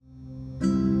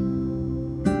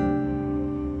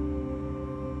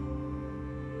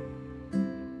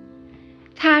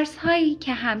ترس هایی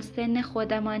که همسن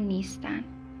خودمان نیستند.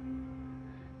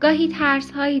 گاهی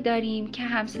ترس هایی داریم که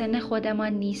همسن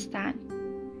خودمان نیستند.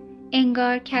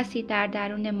 انگار کسی در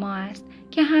درون ما است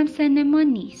که همسن ما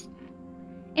نیست.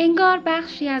 انگار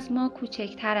بخشی از ما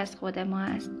کوچکتر از خود ما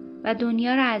است و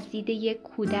دنیا را از دید یک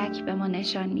کودک به ما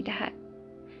نشان می دهد.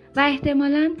 و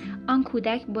احتمالاً آن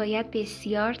کودک باید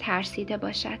بسیار ترسیده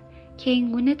باشد که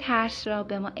این گونه ترس را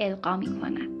به ما القا می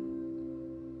کند.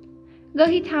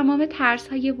 گاهی تمام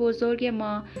ترس‌های بزرگ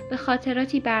ما به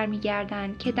خاطراتی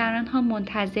برمیگردند که در آنها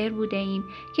منتظر بوده ایم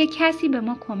که کسی به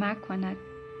ما کمک کند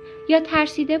یا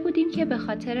ترسیده بودیم که به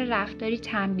خاطر رفتاری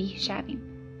تنبیه شویم.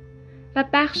 و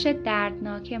بخش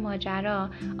دردناک ماجرا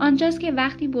آنجاست که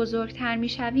وقتی بزرگتر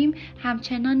می‌شویم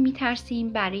همچنان می‌ترسیم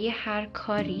برای هر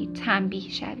کاری تنبیه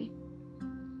شویم.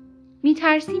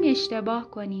 می‌ترسیم اشتباه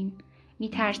کنیم،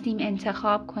 می‌ترسیم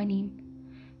انتخاب کنیم،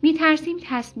 می‌ترسیم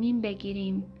تصمیم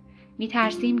بگیریم،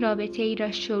 می‌ترسیم رابطه‌ای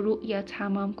را شروع یا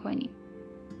تمام کنیم.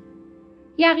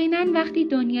 یقیناً وقتی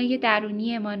دنیای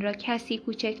درونیمان را کسی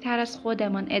کوچکتر از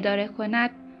خودمان اداره کند،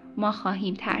 ما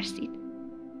خواهیم ترسید.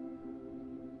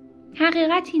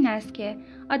 حقیقت این است که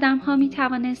آدم‌ها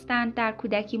می‌توانستند در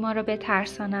کودکی ما را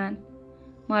بترسانند،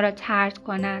 ما را طرد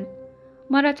کنند،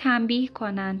 ما را تنبیه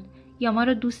کنند یا ما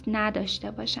را دوست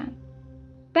نداشته باشند.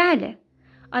 بله،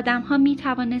 آدم‌ها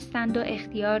می‌توانستند و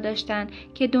اختیار داشتند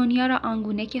که دنیا را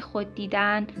آنگونه که خود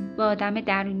دیدند به آدم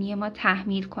درونی ما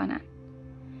تحمیل کنند.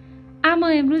 اما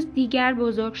امروز دیگر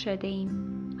بزرگ شده ایم.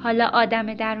 حالا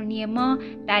آدم درونی ما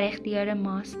در اختیار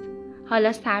ماست.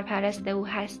 حالا سرپرست او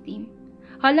هستیم.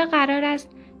 حالا قرار است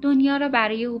دنیا را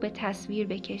برای او به تصویر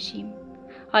بکشیم.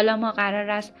 حالا ما قرار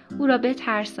است او را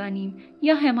بترسانیم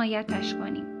یا حمایتش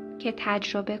کنیم که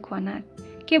تجربه کند،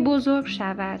 که بزرگ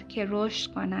شود، که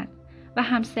رشد کند و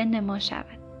همسن ما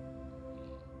شود.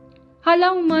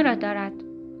 حالا او ما را دارد.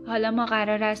 حالا ما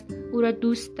قرار است او را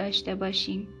دوست داشته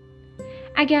باشیم.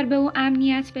 اگر به او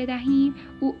امنیت بدهیم،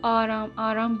 او آرام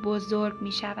آرام بزرگ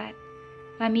می شود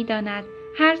و می داند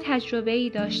هر تجربه‌ای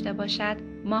داشته باشد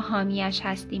ما حامیش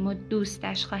هستیم و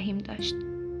دوستش خواهیم داشت.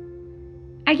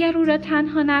 اگر او را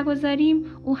تنها نگذاریم،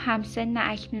 او همسن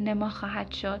اکنون ما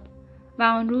خواهد شد و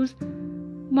آن روز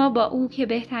ما با او که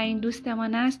بهترین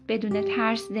دوستمان است بدون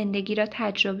ترس زندگی را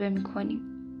تجربه می کنیم.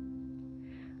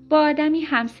 با آدمی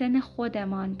همسن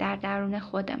خودمان در درون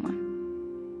خودمان.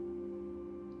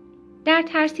 در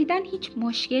ترسیدن هیچ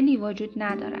مشکلی وجود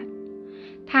ندارد.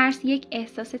 ترس یک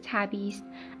احساس طبیعی است،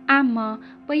 اما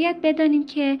باید بدانیم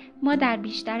که ما در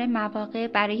بیشتر مواقع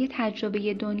برای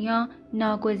تجربه دنیا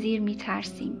ناگزیر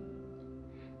می‌ترسیم.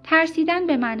 ترسیدن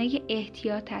به معنای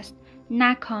احتیاط است،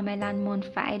 نه کاملا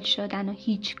منفعل شدن و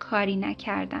هیچ کاری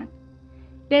نکردن.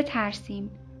 بترسیم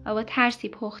و با ترسی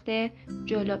پخته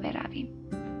جلو برویم.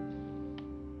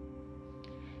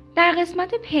 در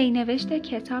قسمت پینوشت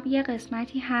کتاب یک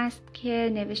قسمتی هست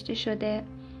که نوشته شده: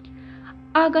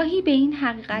 آگاهی به این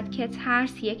حقیقت که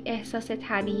ترس یک احساس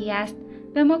طبیعی است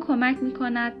به ما کمک می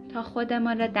کند تا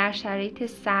خودمان را در شرایط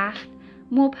سخت،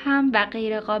 مبهم و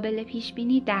غیر قابل پیش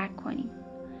بینی درک کنیم.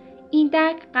 این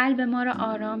درک قلب ما را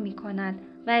آرام می کند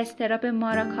و اضطراب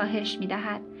ما را کاهش می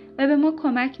دهد و به ما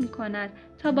کمک می کند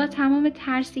تا با تمام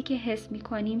ترسی که حس می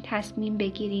کنیم تصمیم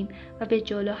بگیریم و به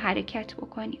جلو حرکت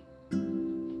بکنیم.